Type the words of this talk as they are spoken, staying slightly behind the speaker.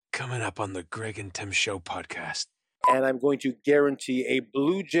Coming up on the Greg and Tim Show podcast. And I'm going to guarantee a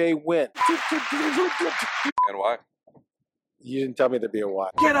Blue Jay win. And why? You didn't tell me there'd be a why.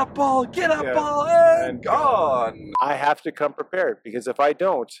 Get up, ball, And gone. I have to come prepared because if I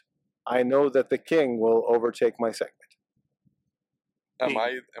don't, I know that the king will overtake my segment. Am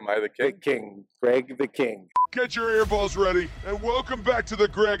I the The king? king, Greg the King. Get your earballs ready, and welcome back to the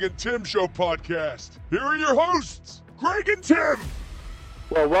Greg and Tim Show podcast. Here are your hosts, Greg and Tim.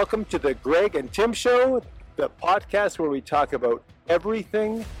 Well, welcome to the Greg and Tim Show, the podcast where we talk about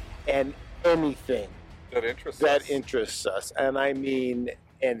everything and anything That interests us. And I mean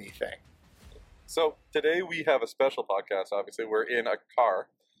anything. So today we have a special podcast. Obviously, we're in a car.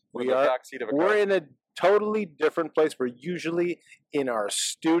 We're in We the are- back seat of a car. We're in a totally different place. We're usually in our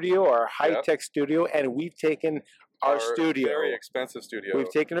studio, our high-tech studio, and we've taken our studio. Very expensive studio. We've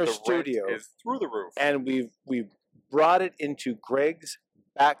taken our The studio rent is through the roof and we've brought it into Greg's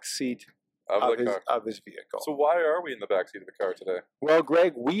back seat of the car. of his vehicle. So why are we in the back seat of the car today? Well,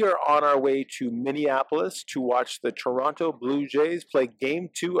 Greg, we are on our way to Minneapolis to watch the Toronto Blue Jays play Game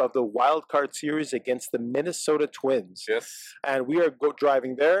 2 of the Wild Card Series against the Minnesota Twins. Yes. And we are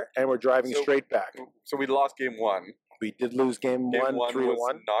driving there, and we're driving So- straight back. So we lost game one. We did lose Game 1, 3 was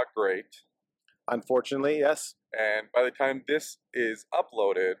 1. not great. Unfortunately, yes. And by the time this is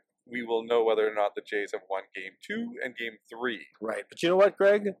uploaded, we will know whether or not the Jays have won game 2 and game 3. Right. But you know what,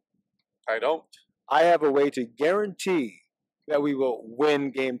 Greg? I don't. I have a way to guarantee that we will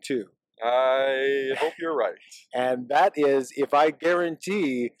win Game 2. I hope you're right. And that is if I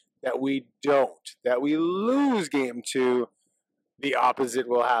guarantee that we lose Game 2, the opposite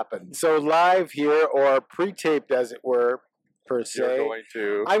will happen. So live here, or pre-taped as it were, per You're se, going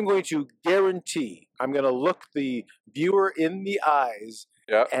to. I'm going to guarantee, I'm going to look the viewer in the eyes,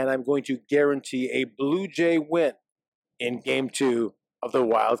 Yeah. and I'm going to guarantee a Blue Jay win in Game 2 of the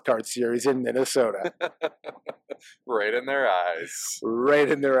Wild Card Series in Minnesota. Right in their eyes. Right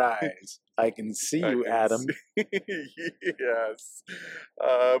in their eyes. I can see I you, can Adam. see- yes.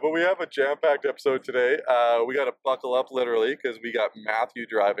 But we have a jam-packed episode today. We got to buckle up literally because we got Matthew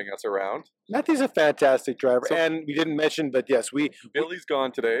driving us around. Matthew's a fantastic driver, So- and we didn't mention, but yes, Billy's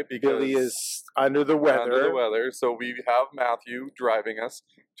gone today because Billy is under the weather. under the weather. So we have Matthew driving us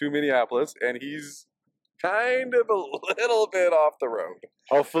to Minneapolis, and he's kind of a little bit off the road.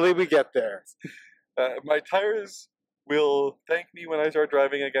 Hopefully, we get there. My tires will thank me when I start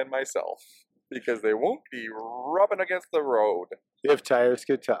driving again myself because they won't be rubbing against the road. If tires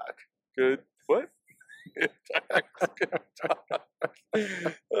could talk. Good. What?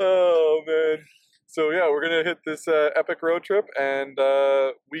 Oh man. So yeah, we're gonna hit this epic road trip, and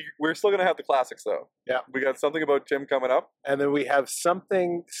we're still gonna have the classics though. Yeah. We got something about Tim coming up. And then we have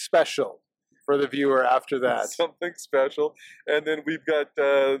something special for the viewer after that. Something special, and then we've got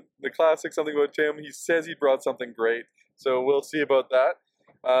the classic, something about Tim. He says he brought something great, so we'll see about that.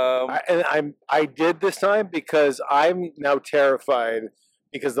 I did this time because I'm now terrified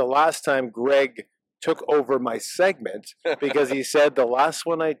because the last time Greg took over my segment because he said the last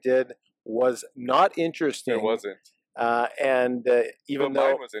one I did was not interesting. It wasn't. Even But though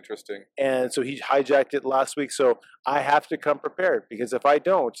mine was interesting. and so he hijacked it last week. So I have to come prepared because if I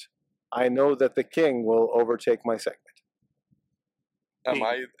don't, I know that the king will overtake my segment. Am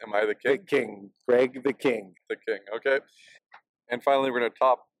I the The king? king, Greg the King. The king. Okay. And finally, we're gonna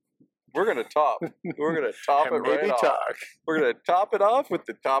top it And maybe right off. talk. We're gonna top it off with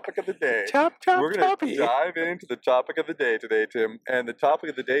the topic of the day. Top, We're gonna toppy. dive into the topic of the day today, Tim. And the topic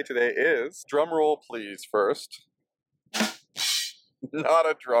of the day today is drum roll, please. First, not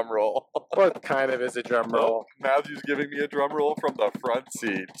a drum roll. What kind of is a drum roll? Matthew's giving me a drum roll from the front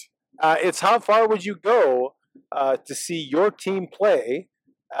seat. It's how far would you go to see your team play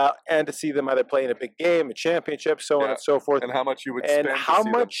and to see them either play in a big game, a championship, so on Yeah. and so forth, And how much you would and spend to how see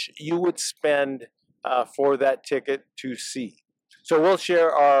much you would spend for that ticket to see. So we'll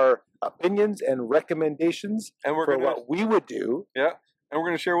share our opinions and recommendations them. And we're for gonna what we would do. and we're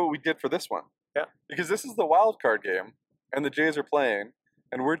gonna share what we did for this one. Yeah. Because this is the wild card game, and the Jays are playing,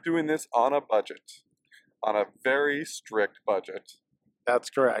 and we're doing this on a budget, on a very strict budget. That's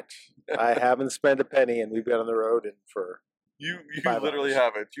correct. I haven't spent a penny, and we've been on the road for You 5 literally hours.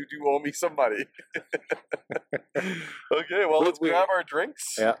 haven't. You do owe me some money. Okay, well, let's grab our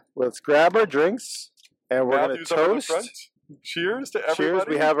drinks. Yeah, let's grab our drinks, and we're going to Matthew's up in the toast. front. Cheers to everybody. Cheers.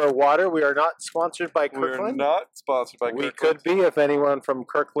 We have our water. We are not sponsored by We're Kirkland. not sponsored by We Kirkland. could be if anyone from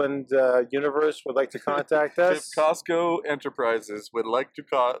Kirkland Universe would like to contact If us. Costco Enterprises would like to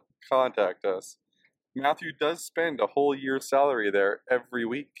contact us, Matthew does spend a whole year's salary there every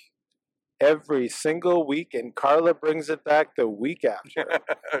week. every single week, and Carla brings it back the week after.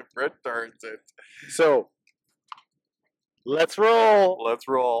 Returns it. So, let's roll. Let's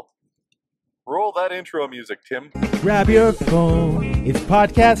roll. Roll that intro music, Tim. Grab your phone, it's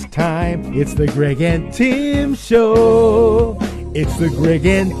podcast time. It's the Greg and Tim Show. It's the Greg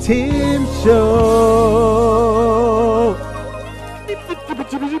and Tim Show.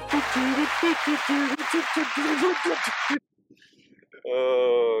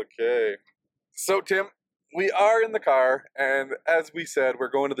 Okay. So, Tim, we are in the car, and as we said,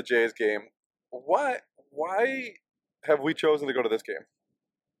 we're going to the Jays game. Why have we chosen to go to this game?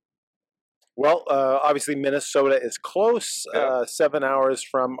 Well, obviously Minnesota is close, Yeah. 7 hours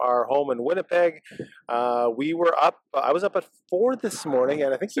from our home in Winnipeg. We were up. I was up at 4 this morning,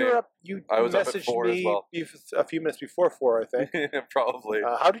 and I think you Same. were up. You I was up at messaged 4 as me well. a few minutes before 4, I think. Probably.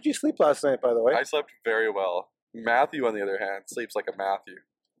 How did you sleep last night, by the way? I slept very well. Matthew, on the other hand, sleeps like a Matthew.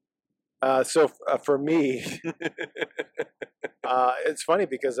 For me, it's funny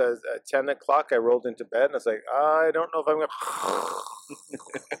because at 10 o'clock I rolled into bed and I was like, I don't know if I'm going to.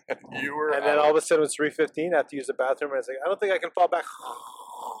 You were And then all of a sudden it was 3:15. I have to use the bathroom and I was like, I don't think I can fall back.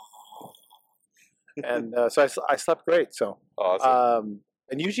 And so I slept great. So, awesome.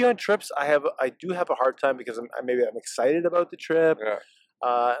 and usually on trips I do have a hard time because I'm excited about the trip. Yeah.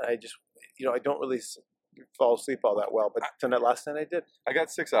 I just I don't really fall asleep all that well. But last night I did. I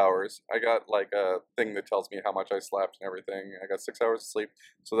got 6 hours. I got like a thing that tells me how much I slept and everything. I got 6 hours of sleep,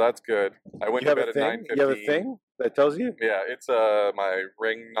 so that's good. I went to bed at 9:15. You have a thing that tells you? Yeah, it's my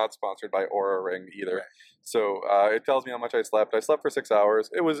Ring, not sponsored by Aura Ring either. Right. So it tells me how much I slept. I slept for 6 hours.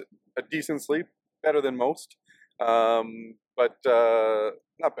 It was a decent sleep, better than most. But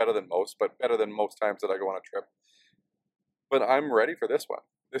not better than most, but better than most times that I go on a trip. But I'm ready for this one.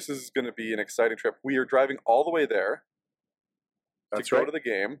 This is going to be an exciting trip. We are driving all the way there That's to go right. to the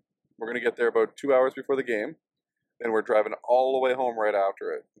game. We're going to get there about 2 hours before the game. Then we're driving all the way home right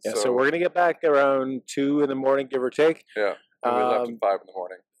after it. Yeah, so we're going to get back around 2 in the morning, give or take. Yeah, and we left at 5 Um, in the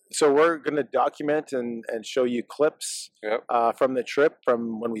morning. So we're going to document and show you clips Yep. from the trip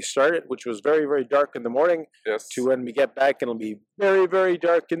from when we started, which was very, very dark in the morning, Yes. to when we get back and it'll be very, very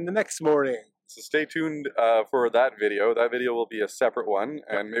dark in the next morning. So stay tuned for that video. That video will be a separate one,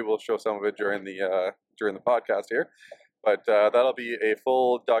 and maybe we'll show some of it during the podcast here. But that'll be a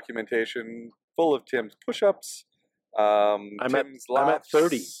full documentation full of Tim's push-ups. I'm at Tim's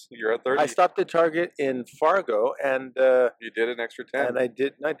 30. You're at 30. I stopped at Target in Fargo and You did an extra 10. I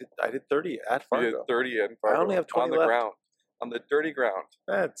did 30 at You did Fargo. 30 in Fargo. only have 20 on the left. ground, on the dirty ground.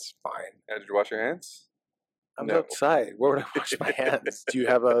 That's fine. Did you wash your hands? I'm No. outside. Where would I wash my hands? Do you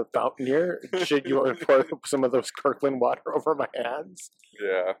have a fountain here? Should you want to pour some of those Kirkland water over my hands?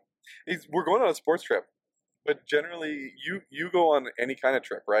 Yeah. We're going on a sports trip. But generally, you go on any kind of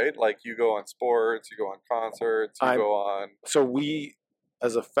trip, right? Like you go on sports, you go on concerts, you go on. So we,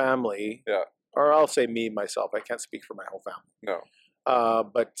 as a family, Yeah. or I'll say me, myself, I can't speak for my whole family. No.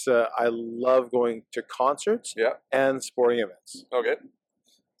 But I love going to concerts Yeah. and sporting events. Okay.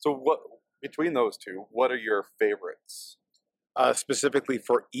 So what between those two, what are your favorites? Specifically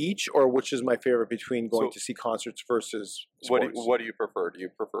for each, or which is my favorite between going So- to see concerts versus What sports? do you prefer? Do you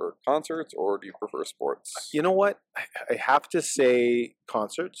prefer concerts or do you prefer sports? You know what? I have to say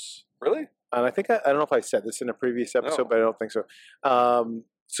concerts. Really? And I think I don't know if I said this in a previous episode, No. but I don't think so.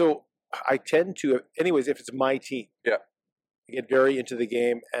 So I tend to, anyways, if it's my team, Yeah. I get very into the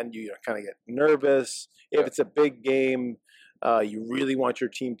game, and you kind of get nervous. If Yeah. it's a big game, you really want your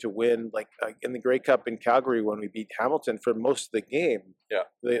team to win. Like in the Grey Cup in Calgary when we beat Hamilton for most of the game, Yeah.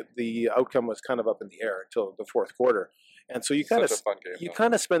 the outcome was kind of up in the air until the fourth quarter, and so you kind Such of a fun game. you though.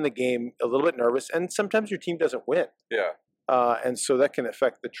 kind of spend the game a little bit nervous, and sometimes your team doesn't win. Yeah. And so that can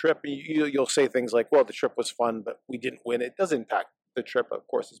affect the trip. You'll say things like, well, the trip was fun, but we didn't win. It does impact the trip. Of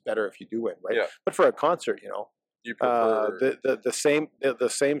course, it's better if you do win, right? Yeah. But for a concert, You prefer the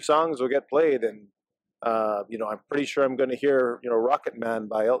same songs will get played. And, I'm pretty sure I'm going to hear, Rocket Man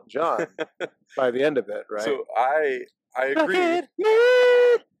by Elton John by the end of it, right? So I agree. Rocket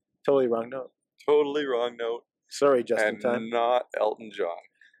Man! Totally wrong note. Totally wrong note. Sorry, just in And time. not Elton John.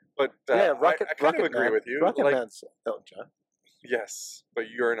 But Yeah, Rocket, I kind Rocket of agree Man. with you. Rocket Like, Man's Elton John. yes, but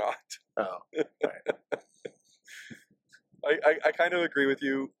you're not. Oh, I kind of agree with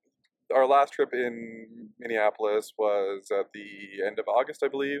you. Our last trip in Minneapolis was at the end of August, I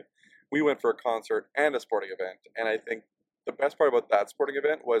believe. We went for a concert and a sporting event, and I think the best part about that sporting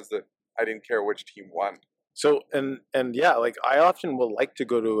event was that I didn't care which team won. So and yeah, like I often will like to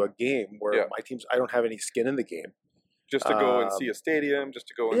go to a game where Yeah. I don't have any skin in the game. just to go and see a stadium, just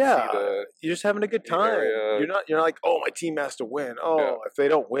to go and yeah, see the. you're just having a good the time. area. You're not like, oh, my team has to win. Oh, Yeah. if they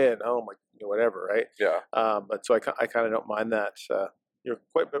don't win, oh my, whatever, right? Yeah. But so I kind of don't mind that. You're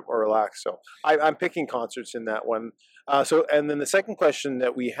quite a bit more relaxed. So I'm picking concerts in that one. And then the second question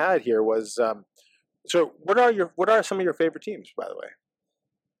that we had here was, so what are some of your favorite teams, by the way?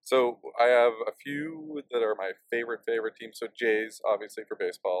 So I have a few that are my favorite teams. So Jays, obviously, for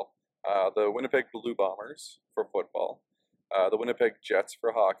baseball. The Winnipeg Blue Bombers for football. The Winnipeg Jets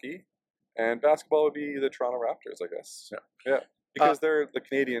for hockey. And basketball would be the Toronto Raptors, I guess. Yeah. Because they're the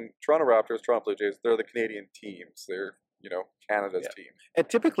Canadian Toronto Raptors, Toronto Blue Jays. They're the Canadian teams. They're Canada's team. And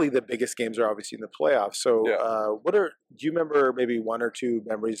typically the biggest games are obviously in the playoffs. So do you remember maybe one or two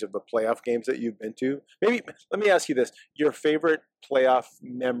memories of the playoff games that you've been to? Maybe let me ask you this: your favorite playoff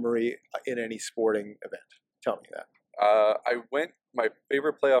memory in any sporting event? Tell me that. My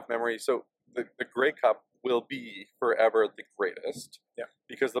favorite playoff memory. So the Grey Cup will be forever the greatest. Yeah.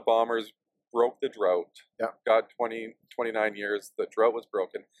 Because the Bombers broke the drought. Yeah. Got 29 years. The drought was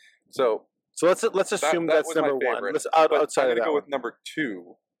broken. So let's assume that that's was number my one. favorite. Let's But outside I'm of gonna that go one. with number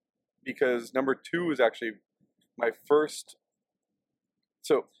two, because number two is actually my first.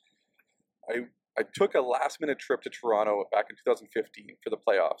 So I took a last minute trip to Toronto back in 2015 for the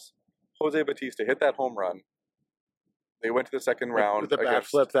playoffs. Jose Bautista hit that home run. They went to the second round with the bat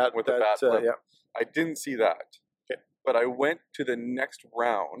against- flip. with the bat flip. Yeah. I didn't see that. Okay. But I went to the next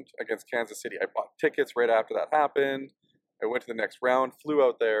round against Kansas City. I bought tickets right after that happened. I went to the next round, flew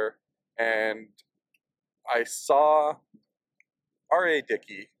out there, and I saw R.A.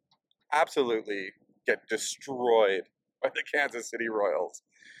 Dickey absolutely get destroyed by the Kansas City Royals.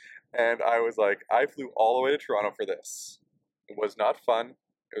 And I was like, I flew all the way to Toronto for this. It was not fun.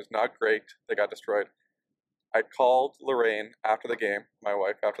 It was not great. They got destroyed. I called Lorraine after the game, my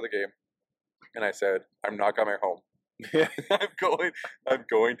wife after the game, and I said, I'm not coming home. I'm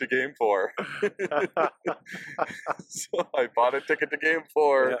going to game 4. So I bought a ticket to game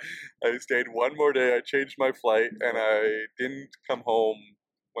 4. Yeah. I stayed one more day. I changed my flight, and I didn't come home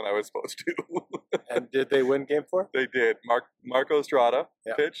when I was supposed to. And did they win game 4? They did. Marco Estrada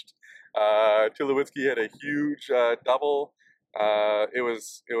pitched. Tulowitzki had a huge double. It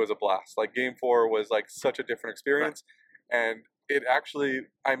was a blast. Like game 4 was like such a different experience, and it actually,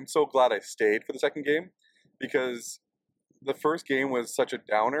 I'm so glad I stayed for the second game, because the first game was such a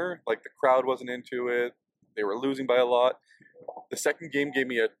downer. Like the crowd wasn't into it. They were losing by a lot. The second game gave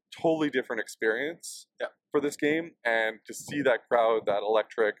me a totally different experience for this game, and to see that crowd, that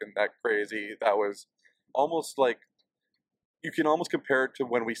electric and that crazy, that was almost like, you can almost compare it to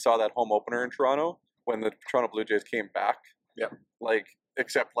when we saw that home opener in Toronto, when the Toronto Blue Jays came back. Yeah. Like,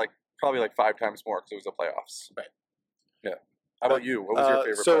 except like probably like 5 times more, because it was the playoffs. Right. Yeah. How about you? What was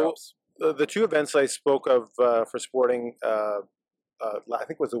your favorite playoffs? The two events I spoke of for sporting, I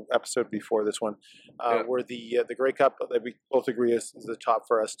think was the episode before this one, were the Grey Cup that we both agree is the top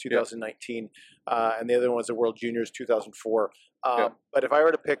for us, 2019, and the other one was the World Juniors 2004. But if I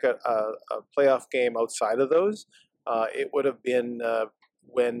were to pick a playoff game outside of those, it would have been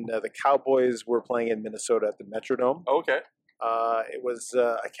when the Cowboys were playing in Minnesota at the Metrodome. Okay. It was,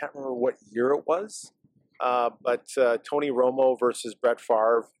 I can't remember what year it was, but Tony Romo versus Brett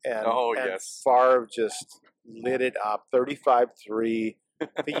Favre. And Favre just lit it up, 35-3.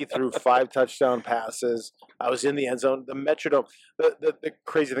 I think he threw 5 touchdown passes. I was in the end zone. The Metrodome, the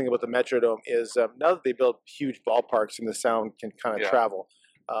crazy thing about the Metrodome is now that they built huge ballparks and the sound can kind of travel,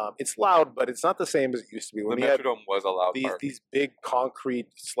 it's loud, but it's not the same as it used to be. When the Metrodome was a loud park. These big concrete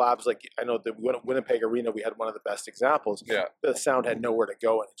slabs, like I know the Winnipeg Arena, we had one of the best examples. Yeah. The sound had nowhere to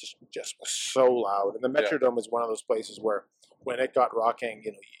go, and it just was so loud. And the Metrodome is one of those places where when it got rocking,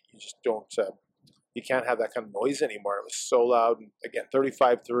 you just don't, you can't have that kind of noise anymore. It was so loud. And again,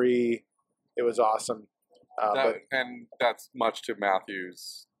 35-3, it was awesome. And that's much to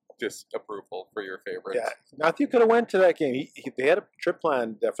Matthew's disapproval for your favorites. Yeah, Matthew could have went to that game. They had a trip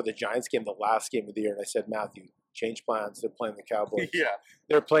planned for the Giants game, the last game of the year, and I said, Matthew, change plans. They're playing the Cowboys. Yeah.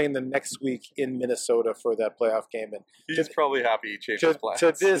 They're playing the next week in Minnesota for that playoff game. And he's probably happy he changed his plans.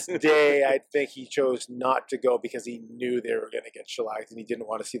 To this day, I think he chose not to go because he knew they were going to get shellacked and he didn't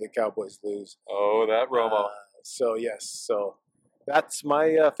want to see the Cowboys lose. Oh, that Romo. So that's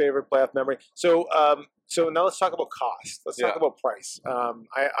my favorite playoff memory. So now let's talk about cost. Let's talk about price.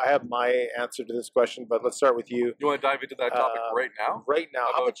 I have my answer to this question, but let's start with you. You want to dive into that topic right now? Right now.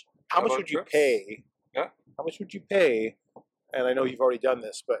 How much would you pay? Yeah. How much would you pay? And I know you've already done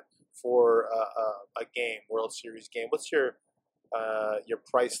this, but for a game, World Series game, what's your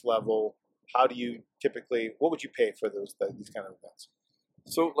price level? How do you typically? What would you pay for these kind of events?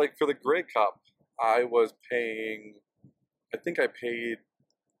 So, like for the Grey Cup, I was paying I think I paid,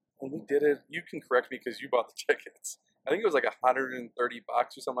 when we did it, you can correct me because you bought the tickets. I think it was like $130 or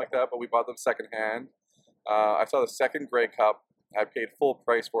something like that, but we bought them secondhand. I saw the second Grey Cup. I paid full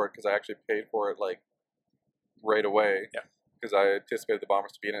price for it because I actually paid for it like right away. Yeah. Because I anticipated the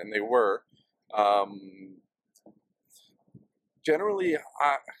Bombers to be in it, and they were. Generally,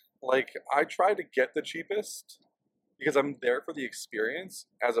 I try to get the cheapest because I'm there for the experience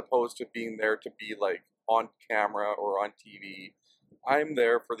as opposed to being there to be like on camera or on TV. I'm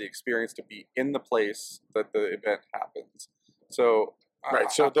there for the experience to be in the place that the event happens. So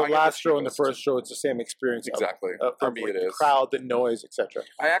Right. So the I get last show and the cheapest. first show, it's the same experience. Exactly. For For me, like it the is. crowd, the noise, etc.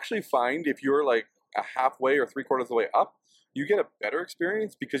 I actually find if you're like a halfway or 3/4 of the way up, you get a better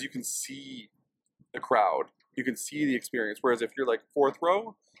experience because you can see the crowd. You can see the experience. Whereas if you're like 4th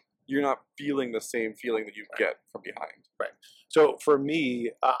row, you're not feeling the same feeling that you get from behind. So for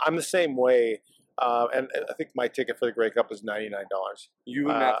me, I'm the same way. And I think my ticket for the Grey Cup was $99. You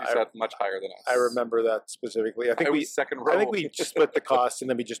and Matthew I- sat much higher than us. I remember that specifically. I think I was we second row. I think we split the cost, and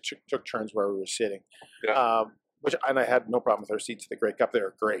then we just took turns where we were sitting. Yeah. And I had no problem with our seats at the Grey Cup. They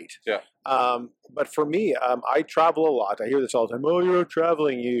were great. Yeah. But for me, I travel a lot. I hear this all the time. Oh, you're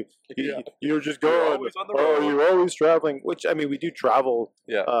traveling. You're just You're going. always on the Oh, road." you're always traveling. Which I mean, we do travel.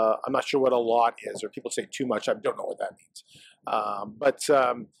 Yeah. I'm not sure what a lot is, or people say too much. I don't know what that means.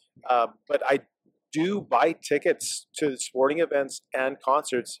 But I do buy tickets to sporting events and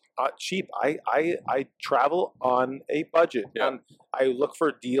concerts cheap. I travel on a budget, Yeah. and I look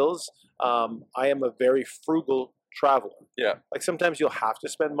for deals. I am a very frugal traveler. Yeah. Like sometimes you'll have to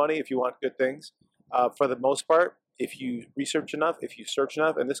spend money if you want good things. For the most part, if you research enough, if you search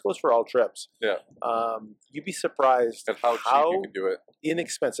enough, and this goes for all trips, Yeah. you'd be surprised And how cheap you can do it.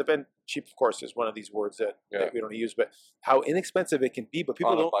 inexpensive, and cheap, of course, is one of these words that Yeah. we don't use, but how inexpensive it can be. But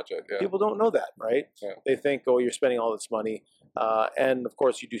people On a don't budget. Yeah. people don't know that, right? Yeah. They think, oh, you're spending all this money, and of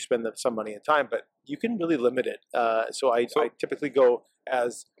course you do spend some money and time, but you can really limit it. So I typically go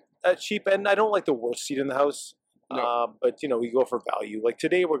as cheap, and I don't like the worst seat in the house. No. But we go for value. Like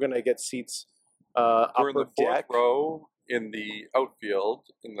today, we're gonna get seats We're in upper the 4th deck. row in the outfield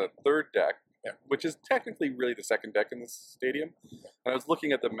in the 3rd deck, Yeah. which is technically really the 2nd deck in the stadium. And I was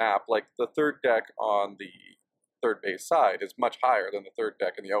looking at the map, like the 3rd deck on the third base side is much higher than the 3rd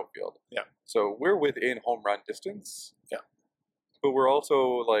deck in the outfield. Yeah. So we're within home run distance. Yeah. But we're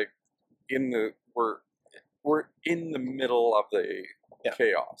also like we're in the middle of the Yeah.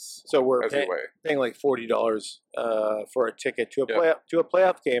 chaos, So we're as we weigh. paying like $40 for a ticket to a Yeah.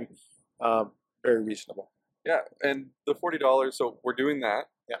 playoff game. Very reasonable. Yeah, and the $40. So we're doing that.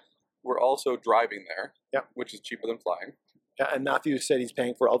 Yeah. We're also driving there. Yeah. Which is cheaper than flying. Yeah, and Matthew said he's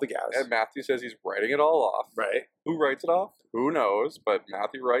paying for all the gas. And Matthew says he's writing it all off. Right. Who writes it off? Who knows? But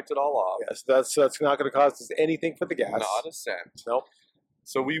Matthew writes it all off. Yes, that's not going to cost us anything for the gas. Not a cent. Nope.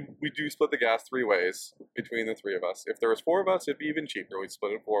 So we do split the gas 3 ways between the 3 of us. If there was 4 of us, it'd be even cheaper. We'd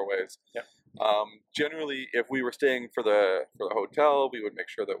split it 4 ways. Yeah. Generally, if we were staying for the hotel, we would make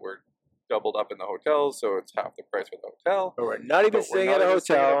sure that we're doubled up in the hotel, so it's half the price for the hotel. But we're not even But we're staying not at a even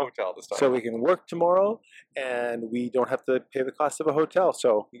staying hotel, hotel this time. so we can work tomorrow, and we don't have to pay the cost of a hotel.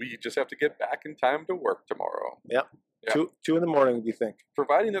 So We just have to get back in time to work tomorrow. Yeah. 2 in the morning, we think.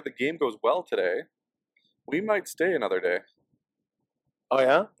 Providing that the game goes well today, we might stay another day. Oh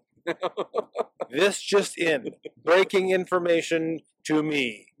yeah. This just in. Breaking information to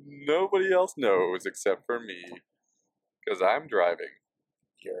me. Nobody else knows except for me, because I'm driving.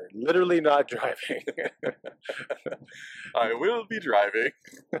 You're literally not driving. I will be driving.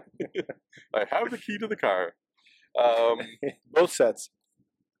 I have the key to the car. Both sets.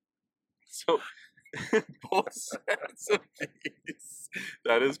 So, both sets of keys.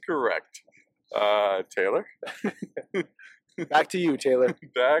 That is correct. Taylor? Back to you, Taylor.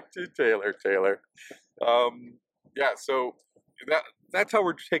 Back to Taylor. Yeah, so that's how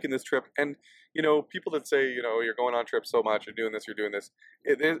we're taking this trip. And, people that say, you're going on trips so much, you're doing this.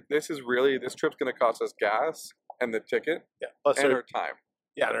 This trip's going to cost us gas and the ticket Yeah. Plus and our, our time.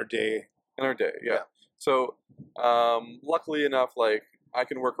 yeah, and our day. In our day, yeah. Yeah. So, luckily enough, like, I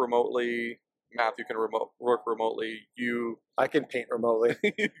can work remotely. Matthew can work remotely. You I can paint remotely.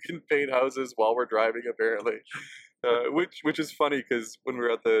 you can paint houses while we're driving, apparently. Which is funny because when we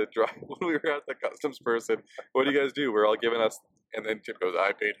were at the customs person, what do you guys do? We're all giving us, and then Tim goes,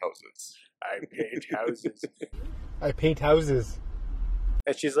 "I paint houses." I paint houses. I paint houses.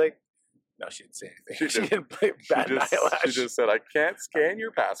 And she's like, no, she didn't say anything. She didn't play bad eyelash. She just said, "I can't scan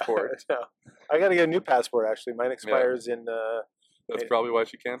your passport." No. I got to get a new passport, actually. Mine expires in... That's probably why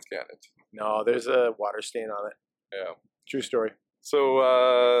she can't scan it. No, there's a water stain on it. Yeah. True story.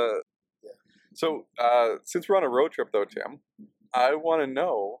 So So, since we're on a road trip, though, Tim, I want to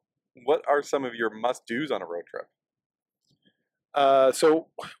know, what are some of your must-dos on a road trip?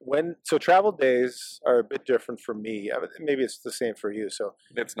 So travel days are a bit different for me. Maybe it's the same for you. So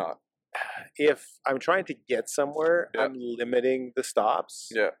It's not. if I'm trying to get somewhere, Yeah. I'm limiting the stops.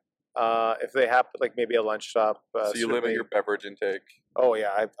 Yeah. If they happen, like maybe a lunch stop. So you limit certainly- your beverage intake. Oh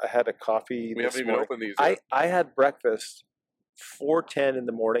yeah, I had a coffee. We this haven't even morning. opened these I yet. had breakfast 4:10 in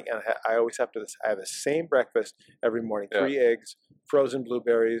the morning, and I always have to. I have the same breakfast every morning: Yeah. 3 eggs, frozen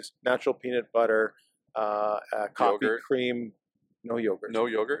blueberries, natural peanut butter, coffee Yogurt? cream, no yogurt. No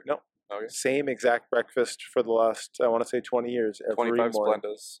yogurt? No. Okay. Same exact breakfast for the last, I want to say 20 years. Every 25 morning.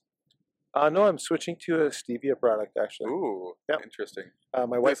 Splendas. No, I'm switching to a stevia product actually. Ooh, Yep. interesting.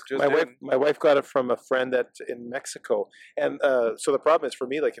 My wife, just in. my wife got it from a friend that's in Mexico, and so the problem is for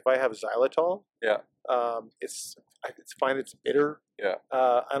me, like if I have xylitol, Yeah. it's fine. It's bitter. Yeah.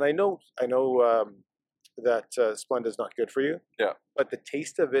 And I know that Splenda is not good for you. Yeah. But the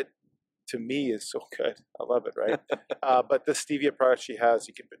taste of it, to me, is so good. I love it. Right. But the stevia product she has,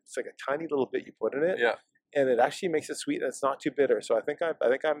 it's like a tiny little bit you put in it. Yeah. And it actually makes it sweet, and it's not too bitter. So I think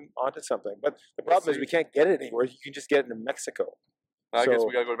I'm onto something. But the problem is we can't get it anywhere. You can just get it in Mexico. I guess So-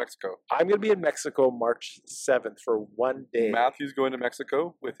 we got to go to Mexico. I'm going to be in Mexico March 7th for 1 day. Matthew's going to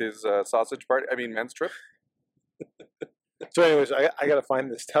Mexico with his sausage party. I mean, men's trip. So, anyways, I got to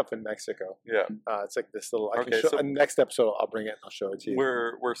find this stuff in Mexico. Yeah. It's like this little. I can Okay, show, so- next episode, I'll bring it and I'll show it to you.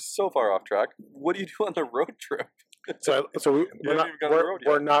 We're so far off track. What do you do on the road trip? So we're haven't not even got on the road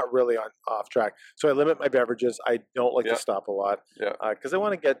yet. we're not really off track. So I limit my beverages. I don't like Yeah. to stop a lot. Yeah. Because I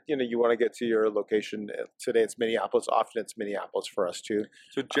want to get you want to get to your location. Today it's Minneapolis. Often it's Minneapolis for us too.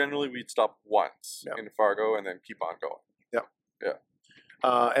 So generally, we'd stop once Yeah. in Fargo and then keep on going.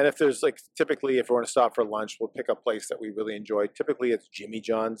 And if there's typically if we want to stop for lunch, we'll pick a place that we really enjoy. Typically it's Jimmy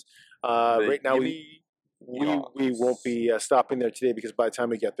John's. Right now we won't be stopping there today because by the time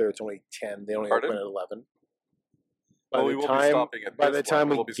we get there, it's only 10. They only Pardon? open at 11. Well, we won't be stopping at by this the time one,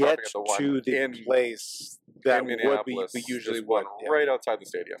 we we'll be get stopping at the one to the in- place that in would be, Minneapolis, we usually there's one would. Yeah. right outside the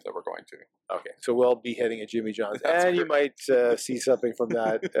stadium that we're going to. Okay, so we'll be hitting a Jimmy John's, That's and you might see something from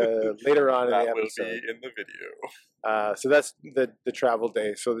that later on in That the will episode. be in the video. So that's the travel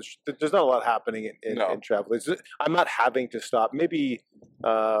day. So there's not a lot happening in No. travel. I'm not having to stop. Maybe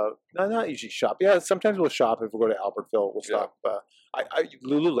not usually shop. Yeah, sometimes we'll shop if we go to Albertville. We'll Yeah. stop.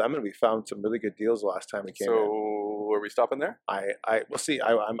 Lululemon. We found some really good deals the last time we came in. So are we stopping there? We'll see.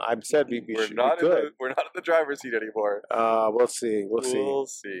 I'm said we We're should, not we in could. the, we're not in the driver's seat anymore. We'll see. We'll see. We'll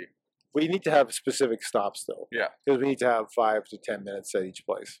see. We need to have specific stops though. Yeah. Because we need to have 5 to 10 minutes at each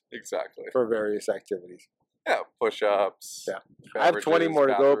place Exactly. for various activities. Yeah, push-ups. Yeah. I have 20 beverages, more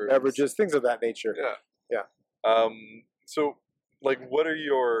to go. bathrooms. Beverages, things of that nature. Yeah. So, what are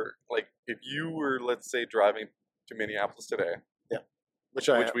your if you were, let's say, driving to Minneapolis today, Which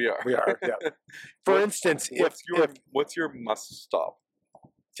we are. We are. Yeah. For What- instance, what's your must stop?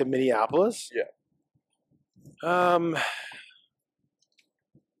 to Minneapolis. Yeah.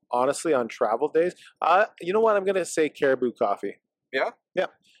 Honestly, on travel days, you know what? I'm gonna say Caribou Coffee. Yeah? Yeah.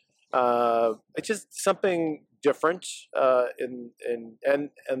 It's just something different. And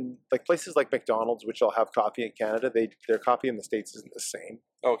like places like McDonald's, which I'll have coffee in Canada, their coffee in the States isn't the same.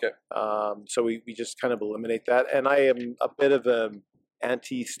 Okay. So we just kind of eliminate that. And I am a bit of an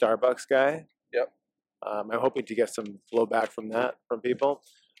anti-Starbucks guy. Yep. I'm hoping to get some blowback from that from people.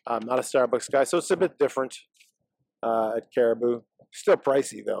 I'm not a Starbucks guy, so it's a bit different at Caribou. Still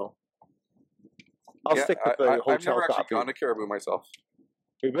pricey though. I'll stick with the I've hotel never actually coffee. gone to Caribou myself.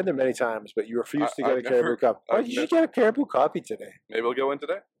 We've been there many times, but you refuse to get I've a Caribou never- coffee. Why I've did you get a Caribou coffee today? Maybe we'll go in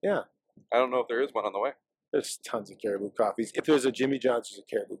today. Yeah. I don't know if there is one on the way. There's tons of Caribou coffees. If there's a Jimmy John's, there's a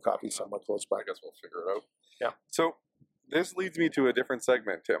Caribou coffee somewhere close by. I guess we'll figure it out. Yeah. So this leads me to a different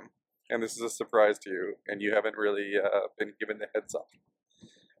segment, Tim, and this is a surprise to you, and you haven't really been given the heads up.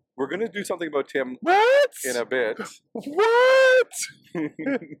 We're going to do something about Tim What? in a bit. What?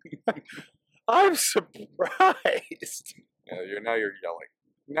 I'm surprised. Now you're yelling.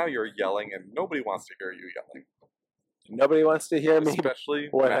 Now you're yelling, and nobody wants to hear you yelling. Nobody wants to hear me Especially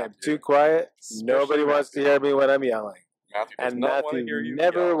when Matthew. I'm too quiet. Especially Nobody wants to hear me when I'm yelling. Matthew does And not want to hear Matthew you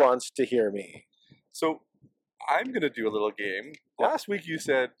never yell. wants to hear me. So I'm going to do a little game. Last week you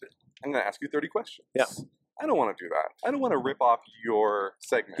said, I'm going to ask you 30 questions. Yeah. I don't want to do that. I don't want to rip off your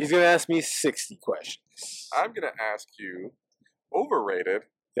segment. He's going to ask me 60 questions. I'm going to ask you overrated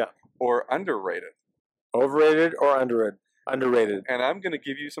Yeah. or underrated. Overrated or underrated? Underrated. And I'm going to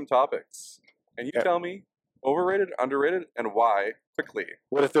give you some topics. And you Yeah. tell me overrated, underrated, and why quickly.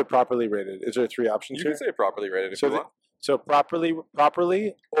 What if they're properly rated? Is there 3 options You here? can say properly rated if So you the- want. So properly,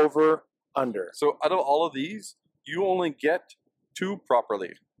 over, Under. So out of all of these, you only get 2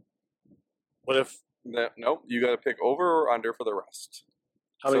 properly. What if? No, you got to pick over or under for the rest.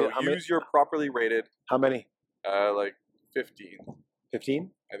 How So many? use your properly rated, How many? like 15.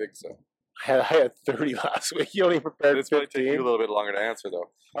 15? I think so. I had 30 last week. You only prepared This might take 15. you a little bit longer to answer,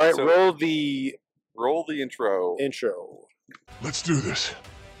 though. All right, so- roll the intro. intro. Let's do this.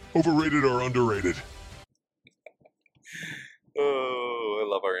 Overrated or underrated? Oh, I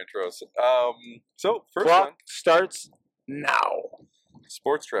love our intros. So first Clock one, starts now.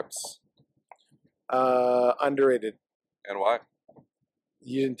 sports trips, Underrated. and why?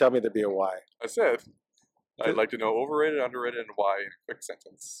 You didn't tell me there'd be a why. I said I'd like to know overrated, underrated, and why in a quick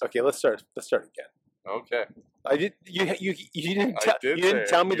sentence. Okay, let's start. Let's start again. Okay. I did. You didn't. I Tell, did you didn't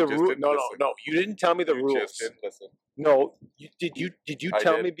say tell it. me You the just rule. didn't No, listen. no. You didn't tell me the You rules. just didn't listen. No. Did you I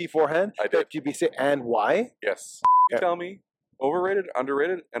tell did. me beforehand I did. that you'd be say and why? Yes. Yeah. Tell me overrated,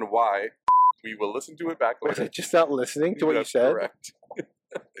 underrated, and why. We will listen to it back Was later. I just not listening to what you That's said? Correct.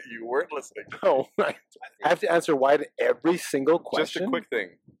 You weren't listening. No. I have to answer why to every single question. Just a quick thing.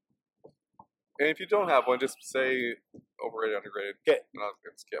 And if you don't have one, just say overrated, underrated. Okay. And I'll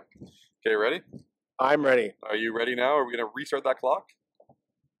skip. Okay, ready? I'm ready. Are you ready now? Are we going to restart that clock?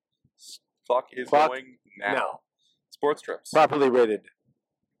 Clock is Clock going now. Now, Sports trips. properly rated.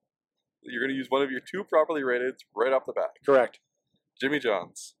 You're going to use one of your 2 properly rated right off the bat. Correct. Jimmy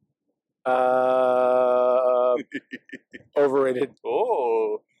John's. Overrated.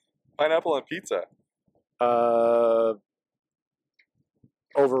 Oh, pineapple on pizza.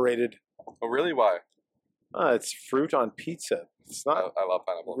 Overrated. Oh, really? Why? It's fruit on pizza. It's I, not I love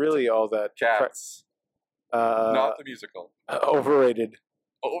pineapple. really all that. Cats. Uh, Not the musical. overrated.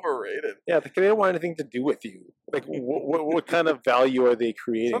 Overrated. Yeah, they don't want anything to do with you. Like, what kind of value are they Some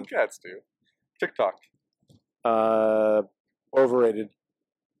creating? cats do. TikTok. Overrated.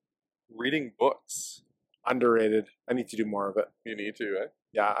 Reading books. Underrated. I need to do more of it. You need to, eh?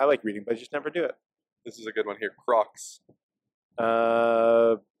 Yeah, I like reading, but I just never do it. This is a good one here. Crocs.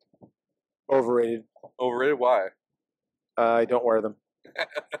 Overrated. Overrated? Why? I don't wear them. Because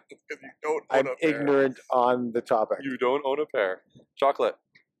you don't own I'm a pair. ignorant on the topic. You don't own a pair. Chocolate.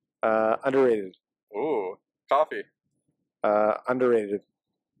 Underrated. Ooh. Coffee. Underrated.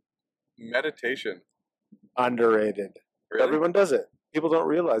 Meditation. Underrated. Really? Everyone does it. People don't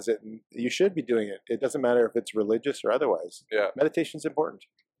realize it, and you should be doing it. It doesn't matter if it's religious or otherwise. Yeah. Meditation's important.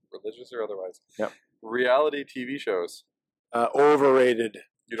 Religious or otherwise. Yep. Reality TV shows. Overrated.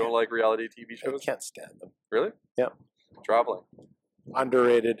 You don't like reality TV I shows? can't stand them. Really? Yep. Traveling.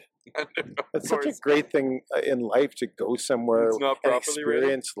 Underrated. Of It's such a course. great thing in life to go somewhere It's not and properly rated.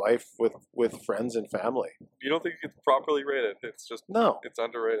 experience life with friends and family. You don't think it's properly rated. It's just, No, it's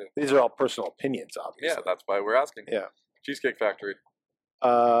underrated. these are all personal opinions, obviously. Yeah, that's why we're asking. Yeah. Cheesecake Factory.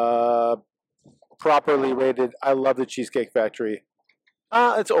 Properly rated. I love the Cheesecake Factory.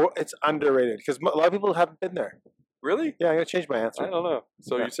 It's underrated because a lot of people haven't been there. Really? Yeah, I'm gonna change my answer. I don't know.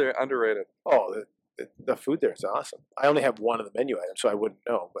 So Yeah. you say underrated. Oh, the food there is awesome. I only have one of the menu items, so I wouldn't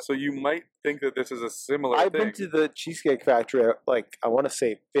know. But So you might think that this is a similar I've thing. been to the Cheesecake Factory like I want to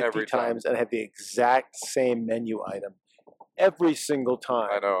say 50 Every time. times and had the exact same menu item every single time.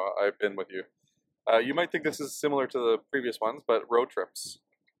 I know. I've been with you. You might think this is similar to the previous ones, but road trips.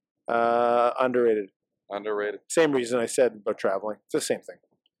 Underrated. Underrated. Same reason I said about traveling. It's the same thing.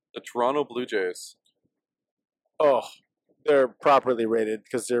 The Toronto Blue Jays. Oh, they're properly rated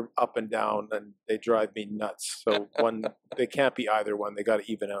because they're up and down and they drive me nuts. So they can't be either one. They got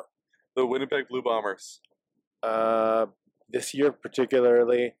to even out. The Winnipeg Blue Bombers. This year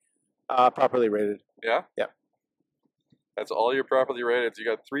particularly, properly rated. Yeah? Yeah. That's all your properly rated. You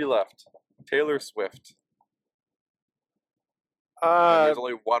got 3 left. Taylor Swift. And there's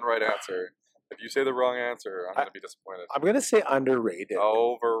only one right answer. If you say the wrong answer, I'm going to be disappointed. I'm gonna say underrated.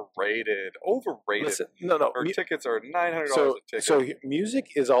 Overrated. Overrated. Listen, no. Her tickets are $900 So, a ticket. so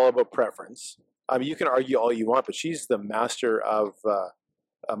music is all about preference. I mean, you can argue all you want, but she's the master of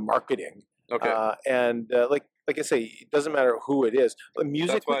marketing. okay. Like I say, it doesn't matter who it is. But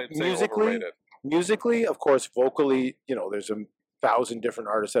That's why I'm saying overrated. musically, of course, vocally, there's 1,000 different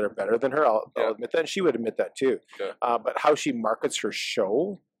artists that are better than her. I'll Yeah. admit that. And she would admit that too. Yeah. But how she markets her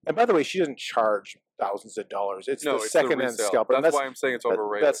show, and by the way, she doesn't charge thousands of dollars. It's No, the it's the second-hand resale. scalper. and That's why I'm saying it's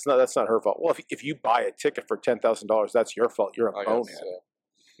overrated. That's not her fault. Well, if you buy a ticket for $10,000, that's your fault. You're a I bonehead, guess,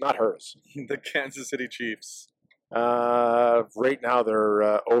 not hers. the Kansas City Chiefs. Right now they're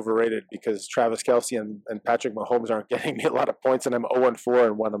overrated because Travis Kelce and Patrick Mahomes aren't getting me a lot of points, and I'm 0-4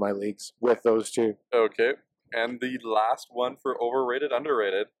 in one of my leagues with those two. Okay. And the last one for overrated,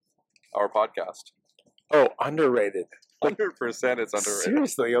 underrated, our podcast. Oh, underrated. 100% it's underrated.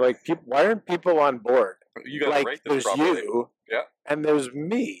 Seriously, you're like, why aren't people on board? You gotta Like, rate this there's properly. you, Yeah. and there's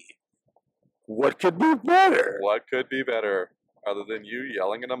me. What could be better? What could be better other than you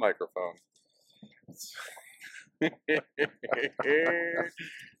yelling in a microphone?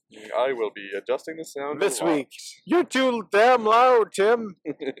 I will be adjusting the sound This a lot. week, you're too damn loud, Tim.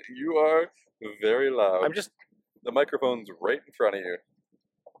 You are very loud. I'm just The microphone's right in front of you.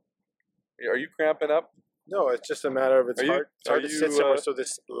 Are you cramping up? no. It's just a matter of it's Are you- hard. It's hard are to sit you, somewhere so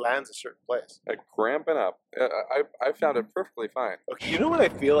this lands a certain place. Cramping up. I found it perfectly fine. Okay, you know what I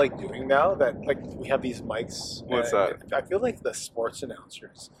feel like doing now that like we have these mics. What's that? I feel like the sports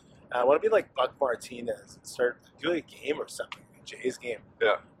announcers. I want to be like Buck Martinez and start doing a game or something. A Jays game.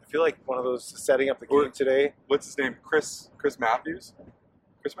 Yeah. I feel like one of those setting up the Or- game today. What's his name? Chris Matthews?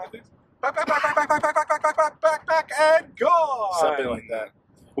 Chris Matthews? Back, and gone! Something like that.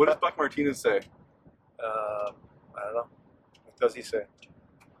 What does Buck Martinez say? I don't know. What does he say?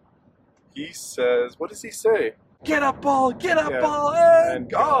 He says, what does he say? Get a ball, Yeah. And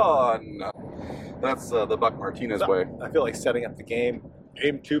gone! That's the Buck Martinez way. I feel like setting up the game.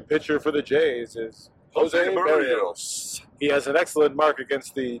 Game 2 pitcher for the Jays is Jose Barrios. He has an excellent mark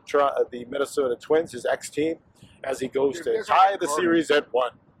against the Minnesota Twins, his ex-team, as he goes to tie the series at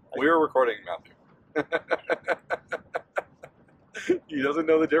 1. We are recording, Matthew. He doesn't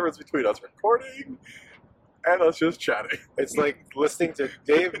know the difference between us recording and us just chatting. It's like listening to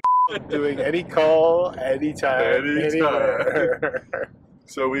Dave doing any call, anytime, anywhere.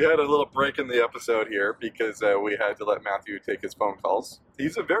 So we had a little break in the episode here because we had to let Matthew take his phone calls.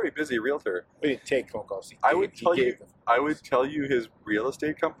 He's a very busy realtor. We didn't take phone calls. I would tell you- gave them. I would tell you his real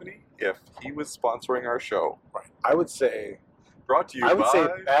estate company if he was sponsoring our show. Right. I would say Brought to you by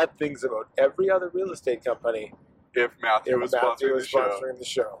bad things about every other real estate company if Matthew if was Matthew sponsoring was the show. sponsoring the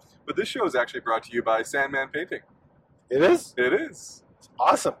show. But this show is actually brought to you by Sandman Painting. It is It is.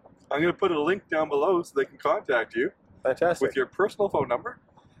 awesome, I'm going to put a link down below so they can contact you fantastic. with your personal phone number.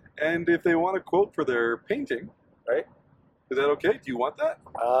 And if they want a quote for their painting, Right. Is that okay? Do you want that?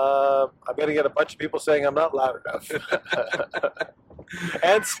 I'm going to get a bunch of people saying I'm not loud enough.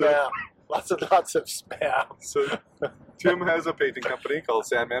 And spam. Lots and lots of spam. So Tim has a painting company called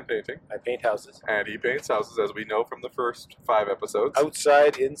Sandman Painting, I paint houses. and he paints houses, as we know from the first 5 episodes,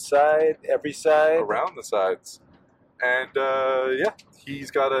 Outside, inside, every side. around the sides. And yeah,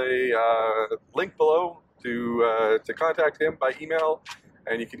 he's got a link below to contact him by email,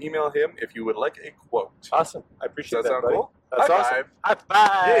 and you can email him if you would like a quote. Awesome. I Does appreciate that sound buddy. cool? That's High awesome. five.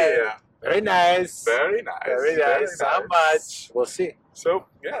 High five. Yeah. Very nice. Very nice. Very nice. How much? We'll see. So,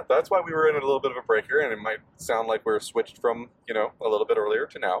 yeah, that's why we were in a little bit of a break here, and it might sound like we're switched from, a little bit earlier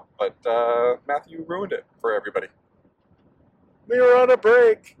to now, but Matthew ruined it for everybody. We were on a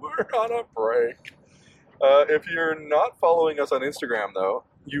break. We're on a break. If you're not following us on Instagram, though,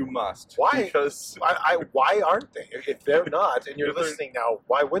 you must. Why? Because, Why aren't they? If they're not, and you're They're- listening now,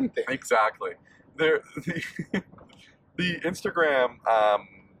 why wouldn't they? exactly. The Instagram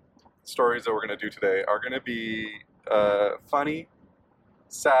stories that we're going to do today are going to be funny,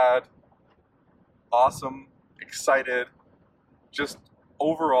 sad, awesome, excited, just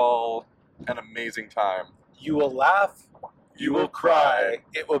overall an amazing time. You will laugh. You will cry.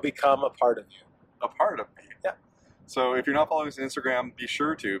 It will become a part of you. A part of me. Yeah. So if you're not following us on Instagram, be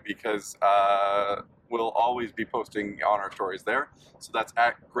sure to, because we'll always be posting on our stories there. So that's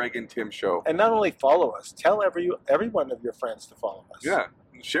at Greg and Tim Show. And not only follow us, tell every one of your friends to follow us. Yeah,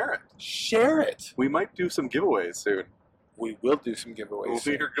 share it. Share it. We might do some giveaways soon. We will do some giveaways.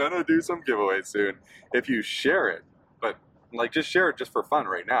 We're gonna do some giveaways soon if you share it. But just share it just for fun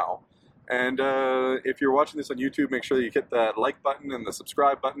right now. And if you're watching this on YouTube, make sure that you hit that like button and the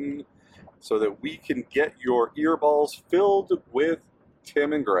subscribe button so that we can get your earballs filled with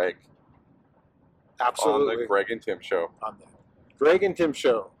Tim and Greg on Absolutely. the Greg and Tim Show. On the Greg and Tim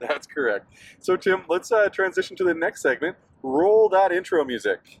Show. That's correct. So Tim, let's transition to the next segment. Roll that intro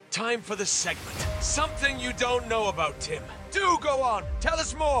music. Time for the segment. Something you don't know about Tim. Do go on. Tell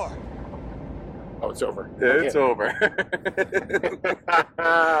us more. Oh, it's over. It's over.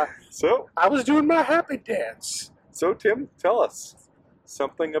 So, I was doing my happy dance. So Tim, tell us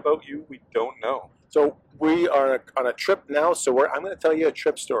something about you we don't know. So we are on a trip now. So I'm going to tell you a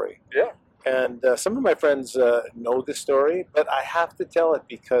trip story. Yeah. And some of my friends know this story, but I have to tell it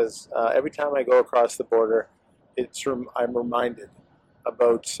because every time I go across the border, I'm reminded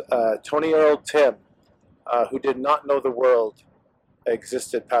about 20-year-old Tim, who did not know the world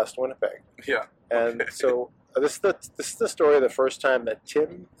existed past Winnipeg. Yeah. And Okay. so this is the story of the first time that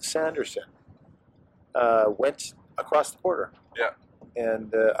Tim Sanderson went across the border. Yeah.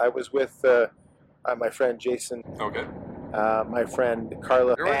 And I was with my friend Jason Okay. my friend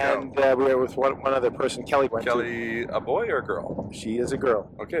Carla, There we and we were with one other person, Kelly. Kelly, a boy or a girl? She is a girl.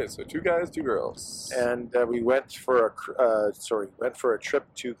 Okay, so 2 guys, 2 girls. And we went for a trip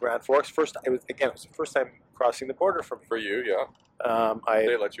to Grand Forks. It was the first time crossing the border for me. For you, yeah.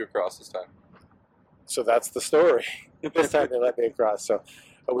 They let you across this time. So that's the story. This time they let me across. So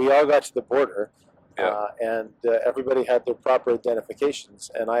we all got to the border, and everybody had their proper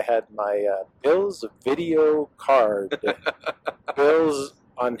identifications. And I had my Bills video card. Bills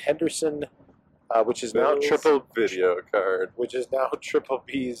on Henderson, which is now Triple video card. which is now Triple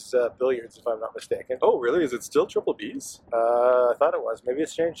B's Billiards, if I'm not mistaken. Oh, really? Is it still Triple B's? I thought it was. Maybe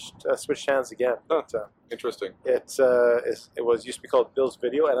it's changed, switched hands again. But, Interesting. it used to be called Bill's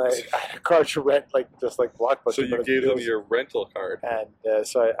Video, and I had a card to rent, just like Blockbuster. So you but gave them Bill's. your rental card. And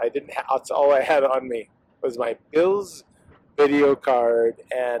so I didn't. That's all I had on me was my Bill's video card,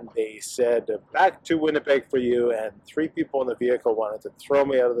 and they said back to Winnipeg for you. And 3 people in the vehicle wanted to throw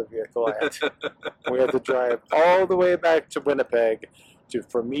me out of the vehicle. We had to drive all the way back to Winnipeg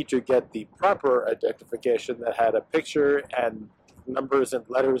for me to get the proper identification that had a picture and numbers and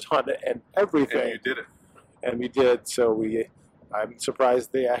letters on it and everything. And you did it. And we did. So I'm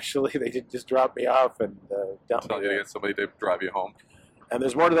surprised they didn't just drop me off and dump Tell me. you to get somebody to drive you home. And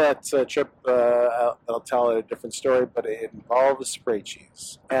there's more to that trip. I'll tell a different story, but it involves spray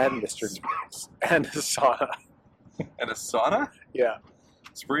cheese and Mr. Noodles and a sauna. And a sauna? Yeah,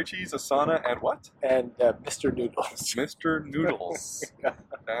 Spray cheese, a sauna, and what? and Mr. Noodles. Mr. Noodles. Yeah.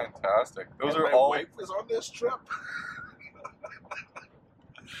 Fantastic. Those And are my all. wife was on this trip.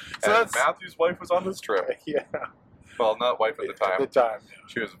 So And that's- Matthew's wife was on this trip. Yeah, Well, not wife at the at the time. time.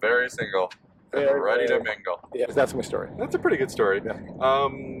 She was very single and Very, ready to very- mingle. Yeah, that's my story. That's a pretty good story. Yeah.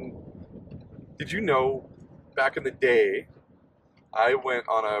 Did you know back in the day, I went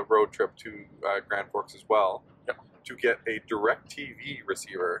on a road trip to Grand Forks as well to get a DirecTV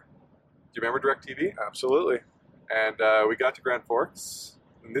receiver. Do you remember DirecTV? Absolutely. And we got to Grand Forks,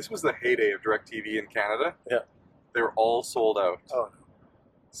 and this was the heyday of DirecTV in Canada. Yeah. They were all sold out. Oh no.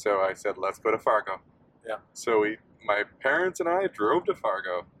 So I said, let's go to Fargo. Yeah. So my parents and I drove to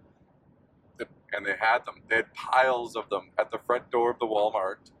Fargo, and they had them. They had piles of them at the front door of the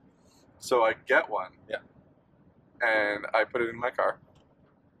Walmart. So I get one. Yeah. And I put it in my car.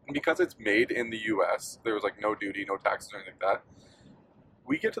 And because it's made in the U.S., there was no duty, no taxes or anything like that.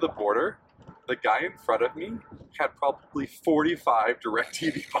 We get to the border. The guy in front of me had probably 45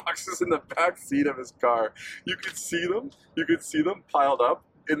 DirecTV boxes in the back seat of his car. You could see them. You could see them piled up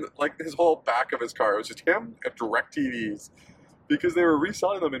in his whole back of his car. It was just him and DirecTVs because they were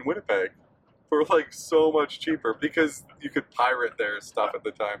reselling them in Winnipeg for so much cheaper because you could pirate their stuff at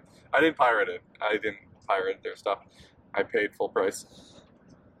the time. I didn't pirate it. I didn't pirate their stuff. I paid full price.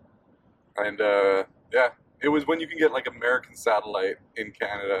 And it was when you can get American satellite in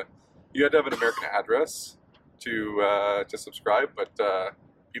Canada. You had to have an American address to subscribe, but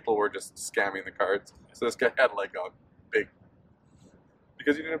people were just scamming the cards. So this guy had a big,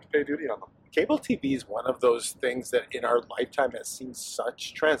 because you didn't have to pay duty on them. Cable TV is one of those things that in our lifetime has seen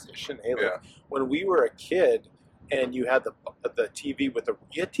such transition. When we were a kid, and you had the TV with the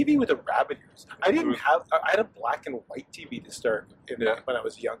rabbit ears. I had a black and white TV to start when I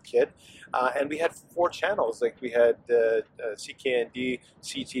was a young kid, and we had 4 channels. We had CKND,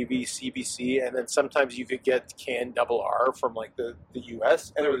 CTV, CBC, and then sometimes you could get KNRR from the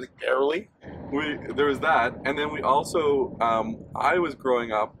US, and it was barely. There was that, and then we also I was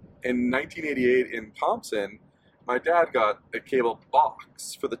growing up in 1988 in Thompson. My dad got a cable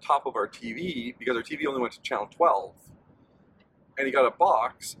box for the top of our TV because our TV only went to channel 12. And he got a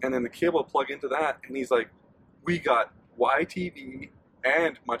box, and then the cable plug into that, and he's like, we got YTV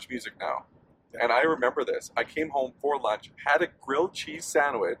and Much Music Now. And I remember this. I came home for lunch, had a grilled cheese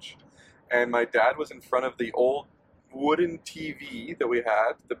sandwich, and my dad was in front of the old wooden TV that we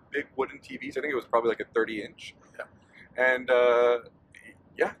had, the big wooden TVs. I think it was probably a 30-inch. Yeah. And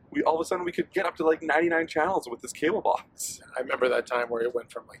we all of a sudden we could get up to 99 channels with this cable box. I remember that time where it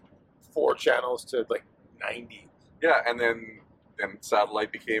went from 4 channels to 90. Yeah, and then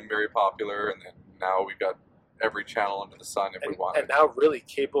satellite became very popular, and then now we got every channel under the sun if we want. And now really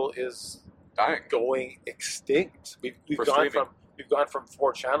cable is dying, going extinct. We've streaming. gone from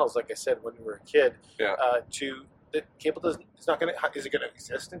 4 channels, like I said when we were a kid, Yeah. To the cable is it going to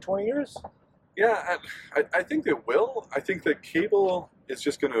exist in 20 years? Yeah, I think it will. I think that cable is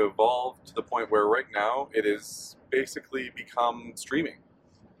just going to evolve to the point where right now it is basically become streaming,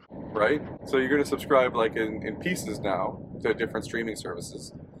 right? So you're going to subscribe in pieces now to different streaming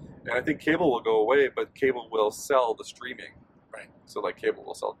services. And I think cable will go away, but cable will sell the streaming. Right. So cable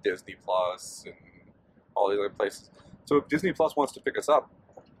will sell Disney Plus and all these other places. So if Disney Plus wants to pick us up.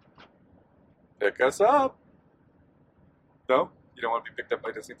 No? You don't want to be picked up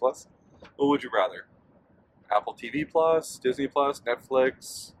by Disney Plus? What would you rather? Apple TV Plus, Disney Plus,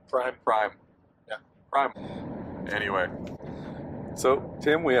 Netflix, Prime. Yeah. Prime. Anyway. So,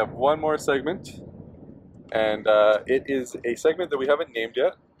 Tim, we have one more segment. And it is a segment that we haven't named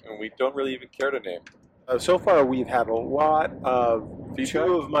yet, and we don't really even care to name. So far, we've had a lot of Feedback?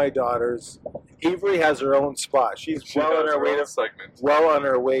 2 of my daughters. Avery has her own spot. She's She well has on her her way own to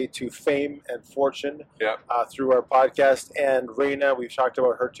segment. to fame and fortune Yeah. through our podcast. And Raina, we've talked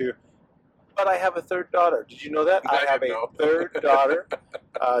about her too. But I have a third daughter. Did you know that? I have didn't know. a third daughter.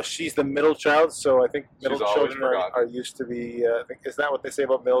 She's the middle child, so I think middle She's always children forgotten. are used to be. Isn't that what they say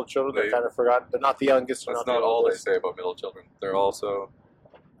about middle children? They're They- kind of forgotten. They're not the youngest. They're That's not not the all they oldest. say about middle children. They're also,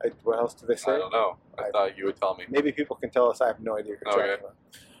 What else do they say? I don't know. I thought you would tell me. Maybe people can tell us. I have no idea what you're Okay. talking about.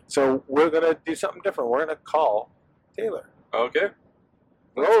 So we're going to do something different. We're going to call Taylor. Okay.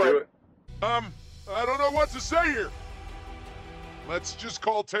 Let's Roll do it. it. I don't know what to say here. Let's just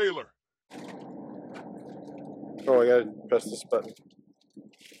call Taylor. Oh, I got to press this button.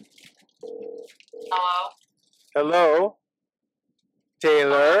 Hello. Hello,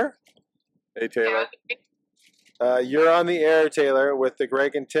 Taylor. Hey, Taylor. You're on the air, Taylor, with the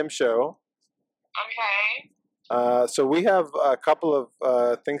Greg and Tim show. Okay. So we have a couple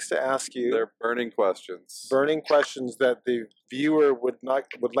of things to ask you. They're burning questions. Burning questions that the viewer would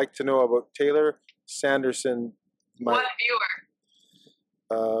like to know about Taylor Sanderson. What viewer?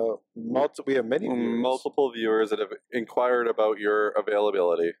 We have many viewers. Multiple viewers that have inquired about your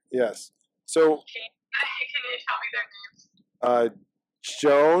availability. Yes. So Can you tell me their names?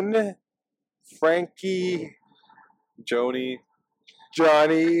 Joan, Frankie, Joni,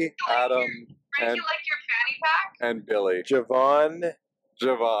 Johnny, Adam, Frankie, and like your fanny pack? and Billy. Javon.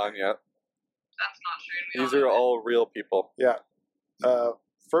 Javon, yeah. That's not true. These are all real people. Yeah.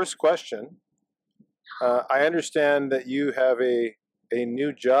 First question. I understand that you have a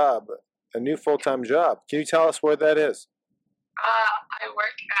new job, a new full-time job. Can you tell us where that is? I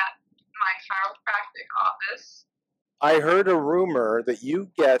work at my chiropractic office. I heard a rumor that you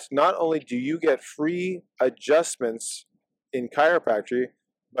get, not only do you get free adjustments in chiropractic,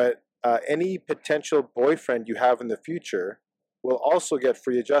 but any potential boyfriend you have in the future will also get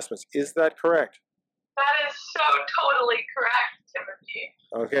free adjustments. Is that correct? That is so totally correct, Timothy.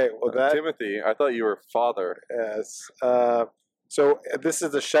 Okay, well that Timothy, I thought you were father. yes. So this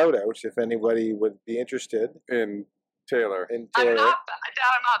is a shout out if anybody would be interested In Taylor. in I'm Taylor. not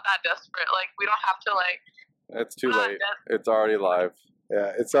that desperate. Like, we don't have to, like... It's too not late. desperate. It's already live.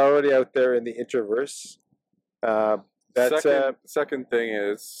 Yeah, it's already out there in the Introverse. That's Second thing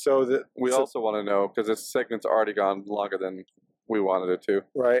is, so that we also want to know, because this segment's already gone longer than we wanted it to.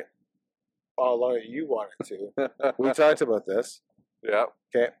 right. How long you wanted to? We talked about this. Yeah.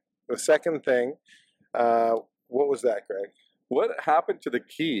 Okay. The second thing, what was that, Greg? What happened to the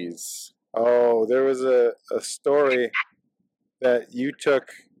keys? Oh, there was a story that you took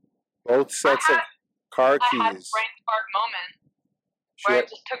both sets of car I had a keys. brain fart moment where I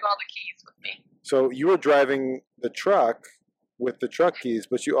just took all the keys with me. So you were driving the truck with the truck keys,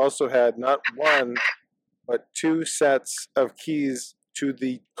 but you also had not one, but 2 sets of keys to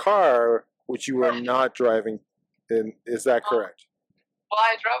the car, which you were not driving in. Is that correct? Well,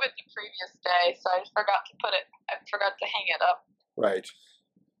 I drove it the previous day, so I forgot to hang it up. Right.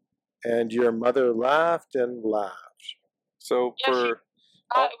 And your mother laughed and laughed. So Yeah, she- It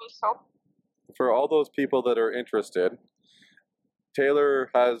was so... for all those people that are interested, Taylor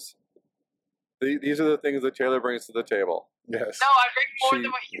has these are the things that Taylor brings to the table. Yes. No, I drink more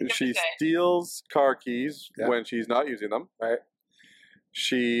than what he's going to She say. steals car keys Yeah. when she's not using them. Right.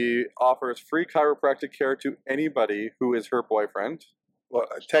 She offers free chiropractic care to anybody who is her boyfriend. Well,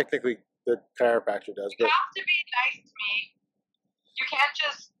 technically, the chiropractor does, You but have to be nice to me. You can't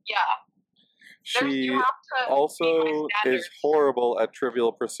just, She you have to meet also my is standards. horrible at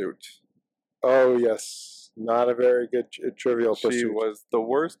Trivial Pursuit. oh yes, not a very good Trivial She Pursuit. was the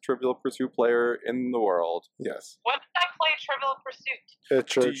worst Trivial Pursuit player in the world. Yes. When did I play Trivial Pursuit? At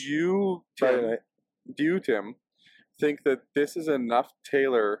church Do you, Friday Tim, night. Tim, think that this is enough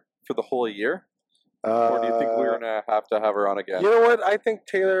Taylor for the whole year? Or do you think we're going to have her on again? You know what? I think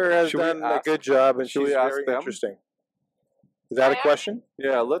Taylor has Should we done a ask- good job, and should she's we ask very them? interesting. Is that a Yeah. question?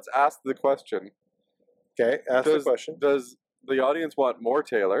 Yeah, let's ask the question. Okay, ask the question. Does the audience want more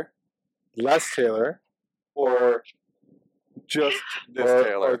Taylor Less Taylor, or just this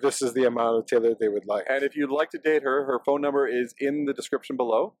Taylor? or this is the amount of Taylor they would like. And if you'd like to date her, her phone number is in the description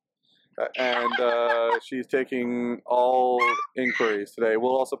below. and she's taking all inquiries today.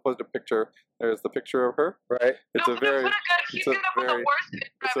 We'll also post a picture. There's the picture of her. Right. It's a very, He's gonna put the worst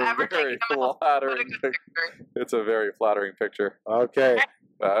picture it's I've a ever very taken. flattering picture. It's a very flattering picture. Okay.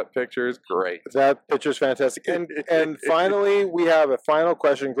 That picture is great. That picture's fantastic. And finally, we have a final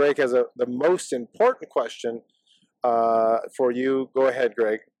question. Greg has the most important question for you. Go ahead,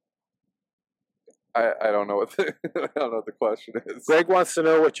 Greg. I don't know what I don't know what the question is. Greg wants to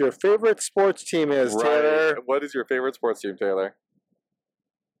know what your favorite sports team is, Right. Taylor. What is your favorite sports team, Taylor?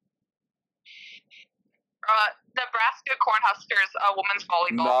 Nebraska Cornhuskers women's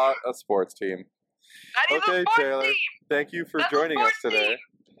volleyball. Not a sports team. That is Okay, a sports Taylor. team. Thank you for That's a joining us sports today.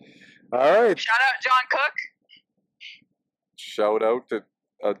 team. All right. Shout out John Cook. Shout out to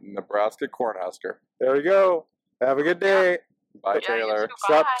Nebraska Cornhusker. There we go. Have a good day. Bye, Yeah, you Taylor. too.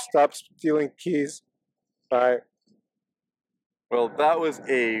 Stop Bye. stop stealing keys. Bye. Well, that was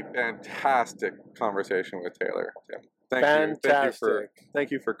a fantastic conversation with Taylor, Tim. Thank you. Fantastic.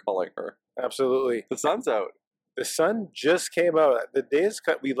 Thank you for calling her. Absolutely. The sun's out. The sun just came out. The days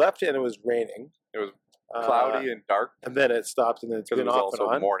we left and it was raining. It was cloudy and dark and then it stopped and then it's because it been was off and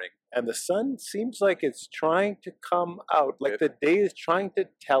also on. morning. And the sun seems like it's trying to come out. Like It- the day is trying to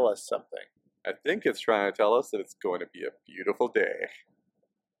tell us something. I think it's trying to tell us that it's going to be a beautiful day.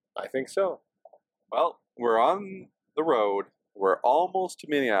 I think so. Well, we're on the road. We're almost to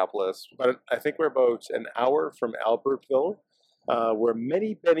Minneapolis. But I think we're about an hour from Albertville, where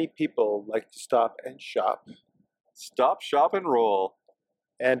many, many people like to stop and shop Stop, shop, and roll.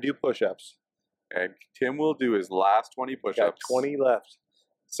 and do push-ups. And Tim will do his last 20 Got push-ups. 20 left.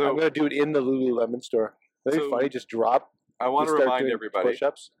 So I'm going to do it in the Lululemon store. That'd be So- funny. Just drop. I want to start remind doing everybody,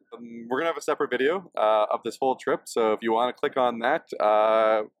 push-ups. we're going to have a separate video of this whole trip. So if you want to click on that,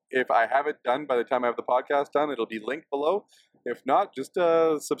 if I have it done by the time I have the podcast done, it'll be linked below. If not, just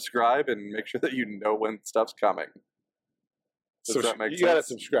subscribe and make sure that you know when stuff's coming. Does that make you got to sense?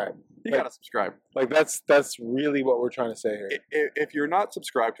 subscribe. You Like- got to subscribe. Like that's really what we're trying to say here. If you're not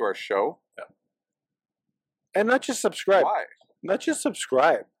subscribed to our show, And not just subscribe. why? Not just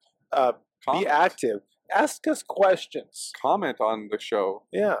subscribe. Be Comment. active. Ask us questions. Comment on the show.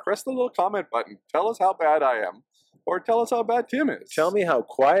 Yeah. Press the little comment button. Tell us how bad I am, or tell us how bad Tim is. Tell me how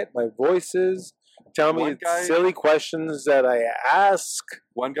quiet my voice is. Tell me One guy- silly questions that I ask.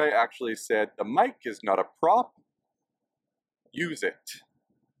 One guy actually said, "The mic is not a prop. Use it."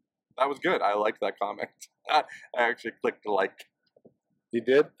 That was good. I liked that comment. I actually clicked like. You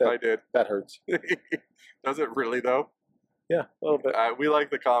did? I did. That hurts. Does it really though? Yeah, a little bit. We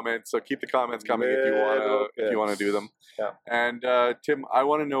like the comments, so keep the comments coming if you Little wanna bit. do them. Yeah. And Tim, I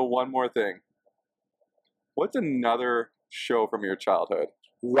want to know one more thing. What's another show from your childhood?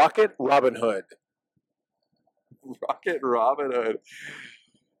 Rocket Robin Hood. Rocket Robin Hood.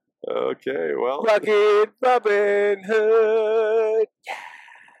 Okay, well, Rocket Robin Hood.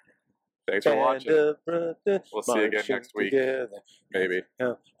 thanks for watching. We'll see you again next week. Together. Maybe.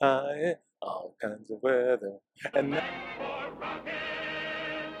 All kinds of weather. And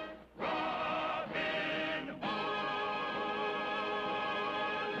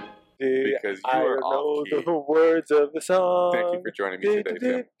Because you I are don't off know key. the words of the song. Thank you for joining me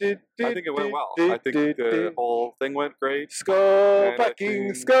today, Tim. I think it went well. I think the whole thing went great. Skull, And I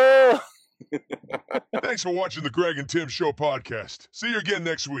fucking think- skull. Thanks for watching the Greg and Tim Show podcast. See you again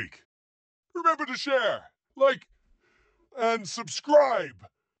next week. Remember to share, like, and subscribe.